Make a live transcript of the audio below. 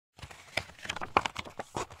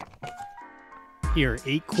Here are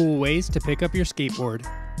 8 cool ways to pick up your skateboard.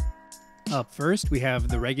 Up first, we have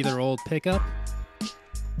the regular old pickup,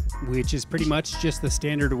 which is pretty much just the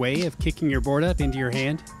standard way of kicking your board up into your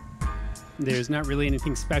hand. There's not really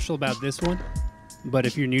anything special about this one, but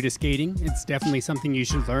if you're new to skating, it's definitely something you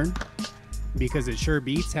should learn, because it sure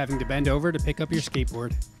beats having to bend over to pick up your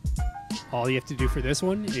skateboard. All you have to do for this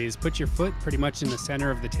one is put your foot pretty much in the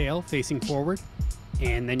center of the tail facing forward,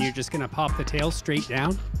 and then you're just going to pop the tail straight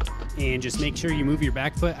down, and just make sure you move your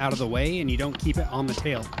back foot out of the way and you don't keep it on the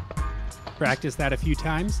tail. Practice that a few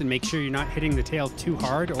times and make sure you're not hitting the tail too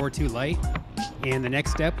hard or too light. And the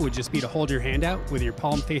next step would just be to hold your hand out with your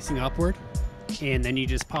palm facing upward, and then you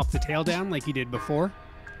just pop the tail down like you did before,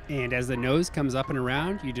 and as the nose comes up and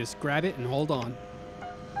around, you just grab it and hold on.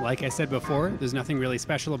 Like I said before, there's nothing really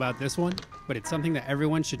special about this one, but it's something that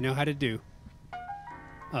everyone should know how to do.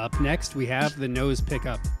 Up next, we have the nose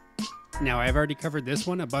pickup. Now, I've already covered this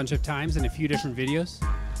one a bunch of times in a few different videos,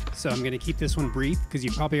 so I'm going to keep this one brief because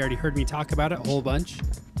you probably already heard me talk about it a whole bunch.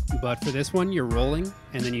 But for this one, you're rolling,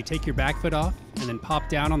 and then you take your back foot off, and then pop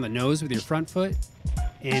down on the nose with your front foot,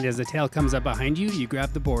 and as the tail comes up behind you, you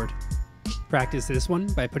grab the board. Practice this one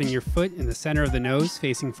by putting your foot in the center of the nose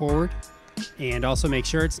facing forward, and also make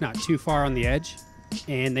sure it's not too far on the edge,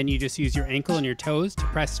 and then you just use your ankle and your toes to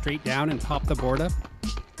press straight down and pop the board up,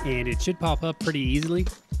 and it should pop up pretty easily.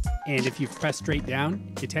 And if you press straight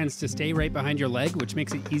down, it tends to stay right behind your leg, which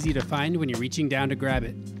makes it easy to find when you're reaching down to grab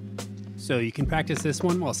it. So you can practice this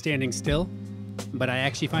one while standing still, but I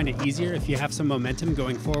actually find it easier if you have some momentum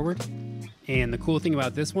going forward. And the cool thing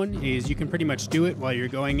about this one is you can pretty much do it while you're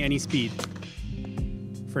going any speed.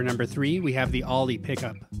 For number 3, we have the Ollie Pick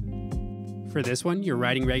Up. For this one, you're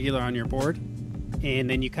riding regular on your board, and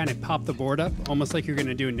then you kind of pop the board up, almost like you're going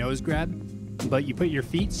to do a nose grab, but you put your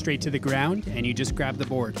feet straight to the ground and you just grab the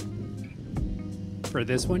board. For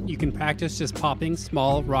this one, you can practice just popping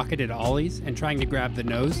small rocketed ollies and trying to grab the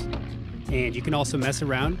nose. And you can also mess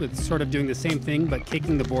around with sort of doing the same thing but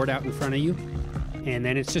kicking the board out in front of you. And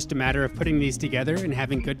then it's just a matter of putting these together and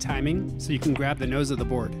having good timing so you can grab the nose of the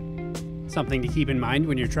board. Something to keep in mind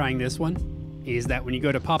when you're trying this one is that when you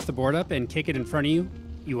go to pop the board up and kick it in front of you,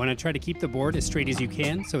 you want to try to keep the board as straight as you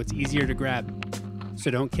can so it's easier to grab. So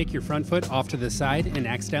don't kick your front foot off to the side and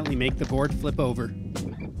accidentally make the board flip over.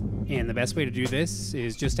 And the best way to do this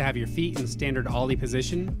is just to have your feet in standard ollie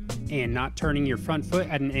position and not turning your front foot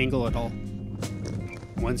at an angle at all.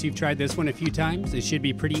 Once you've tried this one a few times, it should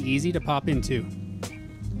be pretty easy to pop into.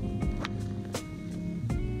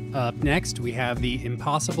 Up next, we have the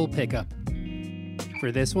impossible pickup.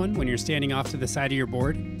 For this one, when you're standing off to the side of your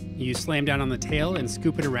board, you slam down on the tail and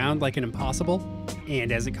scoop it around like an impossible,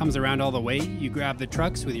 and as it comes around all the way, you grab the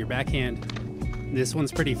trucks with your back hand. This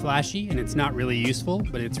one's pretty flashy and it's not really useful,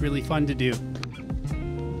 but it's really fun to do.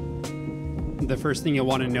 The first thing you'll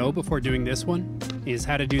want to know before doing this one is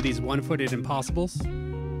how to do these one-footed impossibles.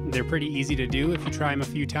 They're pretty easy to do if you try them a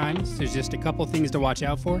few times. There's just a couple things to watch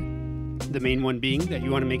out for. The main one being that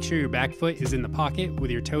you want to make sure your back foot is in the pocket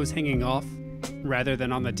with your toes hanging off rather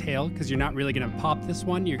than on the tail, because you're not really going to pop this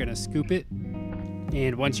one, you're going to scoop it.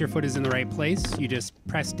 And once your foot is in the right place, you just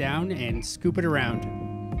press down and scoop it around.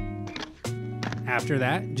 After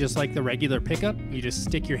that, just like the regular pickup, you just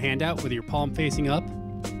stick your hand out with your palm facing up,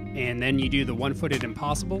 and then you do the one-footed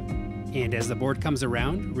impossible, and as the board comes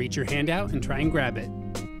around, reach your hand out and try and grab it.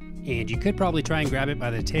 And you could probably try and grab it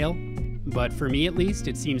by the tail, but for me at least,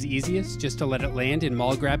 it seems easiest just to let it land in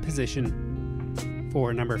maul grab position.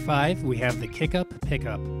 For number 5, we have the kick up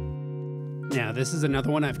pickup. Now, this is another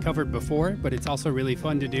one I've covered before, but it's also really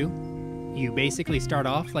fun to do. You basically start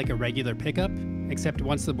off like a regular pickup, except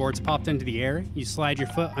once the board's popped into the air, you slide your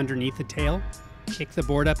foot underneath the tail, kick the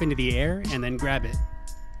board up into the air, and then grab it.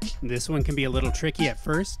 This one can be a little tricky at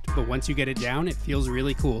first, but once you get it down, it feels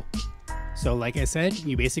really cool. So like I said,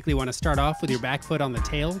 you basically want to start off with your back foot on the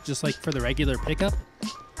tail, just like for the regular pickup.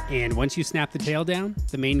 And once you snap the tail down,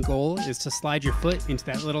 the main goal is to slide your foot into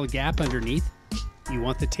that little gap underneath. You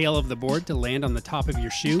want the tail of the board to land on the top of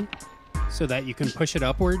your shoe so that you can push it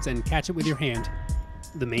upwards and catch it with your hand.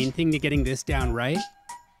 The main thing to getting this down right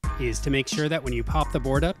is to make sure that when you pop the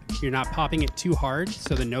board up, you're not popping it too hard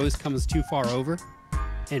so the nose comes too far over,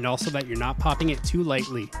 and also that you're not popping it too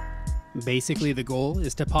lightly. Basically, the goal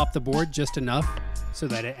is to pop the board just enough so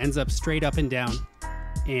that it ends up straight up and down.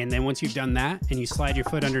 And then once you've done that and you slide your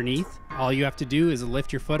foot underneath, all you have to do is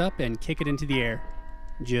lift your foot up and kick it into the air.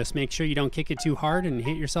 Just make sure you don't kick it too hard and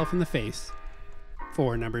hit yourself in the face.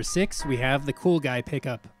 For number 6, we have the cool guy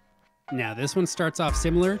pickup. Now this one starts off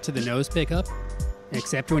similar to the nose pickup,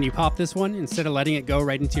 except when you pop this one, instead of letting it go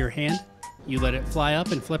right into your hand, you let it fly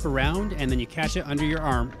up and flip around, and then you catch it under your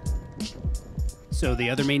arm. So the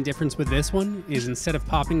other main difference with this one is instead of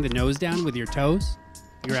popping the nose down with your toes,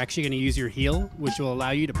 you're actually going to use your heel, which will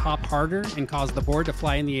allow you to pop harder and cause the board to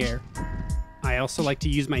fly in the air. I also like to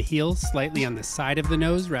use my heel slightly on the side of the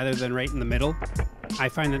nose rather than right in the middle. I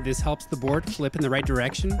find that this helps the board flip in the right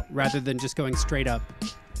direction rather than just going straight up.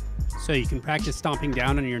 So you can practice stomping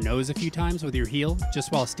down on your nose a few times with your heel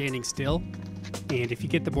just while standing still. And if you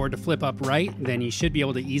get the board to flip up right, then you should be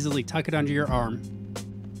able to easily tuck it under your arm.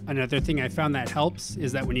 Another thing I found that helps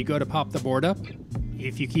is that when you go to pop the board up,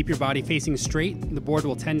 if you keep your body facing straight, the board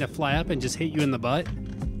will tend to fly up and just hit you in the butt.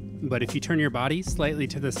 But if you turn your body slightly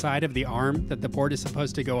to the side of the arm that the board is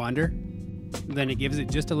supposed to go under, then it gives it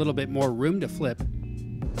just a little bit more room to flip.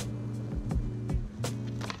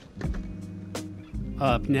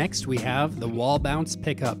 Up next, we have the wall bounce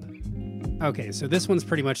pickup. Okay, so this one's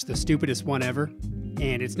pretty much the stupidest one ever,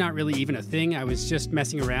 and it's not really even a thing. I was just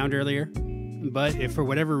messing around earlier, but if for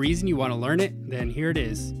whatever reason you want to learn it, then here it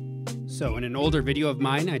is. So in an older video of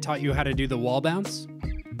mine, I taught you how to do the wall bounce.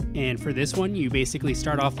 And for this one, you basically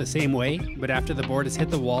start off the same way, but after the board has hit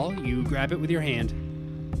the wall, you grab it with your hand.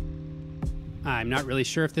 I'm not really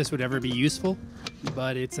sure if this would ever be useful,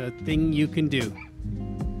 but it's a thing you can do.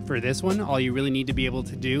 For this one, all you really need to be able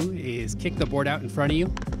to do is kick the board out in front of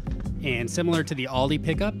you. And similar to the Ollie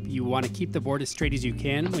pickup, you want to keep the board as straight as you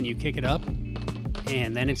can when you kick it up.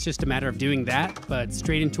 And then it's just a matter of doing that, but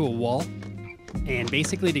straight into a wall. And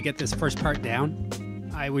basically to get this first part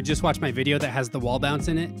down, I would just watch my video that has the wall bounce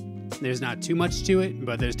in it. There's not too much to it,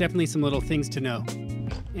 but there's definitely some little things to know.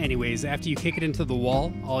 Anyways, after you kick it into the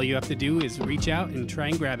wall, all you have to do is reach out and try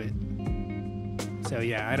and grab it. So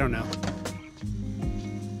yeah, I don't know.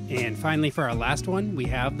 And finally for our last one, we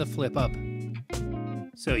have the flip up.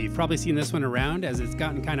 So you've probably seen this one around as it's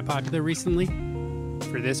gotten kind of popular recently.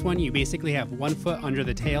 For this one, you basically have 1 foot under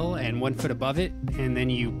the tail and 1 foot above it, and then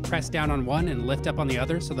you press down on one and lift up on the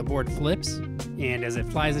other so the board flips, and as it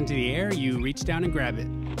flies into the air, you reach down and grab it.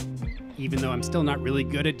 Even though I'm still not really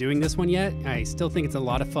good at doing this one yet, I still think it's a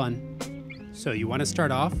lot of fun. So you want to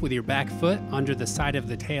start off with your back foot under the side of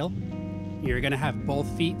the tail. You're going to have both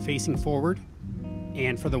feet facing forward,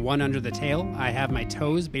 and for the one under the tail, I have my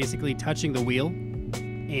toes basically touching the wheel,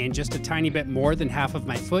 and just a tiny bit more than half of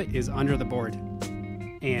my foot is under the board.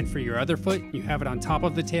 And for your other foot, you have it on top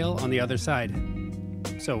of the tail on the other side.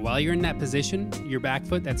 So while you're in that position, your back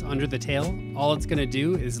foot that's under the tail, all it's going to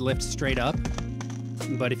do is lift straight up.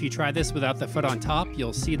 But if you try this without the foot on top,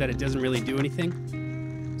 you'll see that it doesn't really do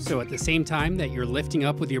anything. So at the same time that you're lifting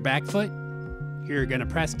up with your back foot, you're going to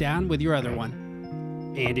press down with your other one.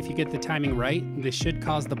 And if you get the timing right, this should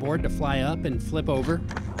cause the board to fly up and flip over.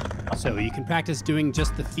 So you can practice doing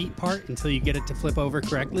just the feet part until you get it to flip over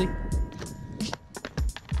correctly.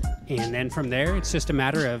 And then from there, it's just a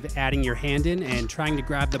matter of adding your hand in and trying to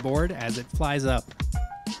grab the board as it flies up.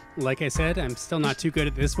 Like I said, I'm still not too good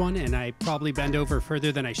at this one, and I probably bend over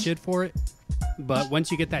further than I should for it. But once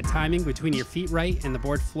you get that timing between your feet right and the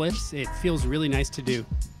board flips, it feels really nice to do.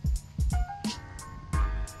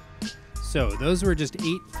 So those were just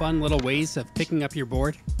 8 fun little ways of picking up your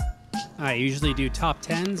board. I usually do top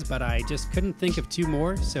 10s, but I just couldn't think of 2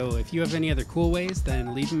 more, so if you have any other cool ways,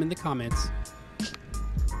 then leave them in the comments.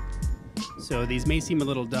 So these may seem a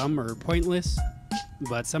little dumb or pointless,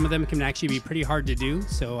 but some of them can actually be pretty hard to do,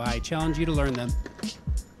 so I challenge you to learn them.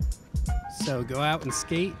 So go out and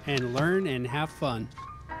skate and learn and have fun.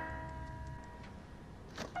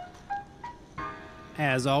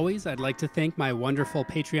 As always, I'd like to thank my wonderful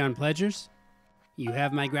Patreon pledgers. You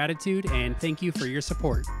have my gratitude and thank you for your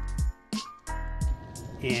support.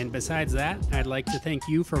 And besides that, I'd like to thank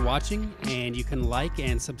you for watching, and you can like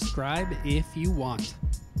and subscribe if you want.